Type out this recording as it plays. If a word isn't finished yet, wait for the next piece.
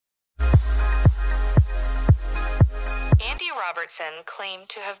Robertson claimed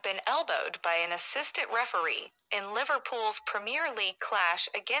to have been elbowed by an assistant referee in Liverpool's Premier League clash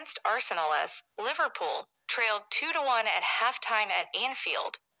against Arsenal as Liverpool trailed 2-1 at halftime at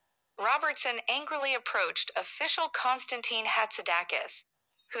Anfield. Robertson angrily approached official Konstantin Hatzidakis,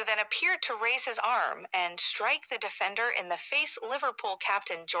 who then appeared to raise his arm and strike the defender in the face. Liverpool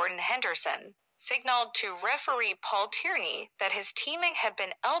captain Jordan Henderson signaled to referee Paul Tierney that his teammate had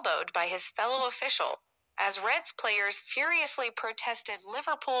been elbowed by his fellow official, as Reds players furiously protested.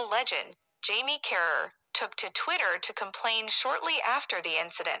 Liverpool legend Jamie Carragher took to Twitter to complain shortly after the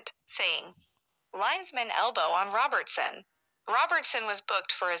incident, saying, "Linesman elbow on Robertson." Robertson was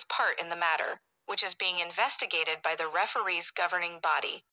booked for his part in the matter, which is being investigated by the referee's governing body.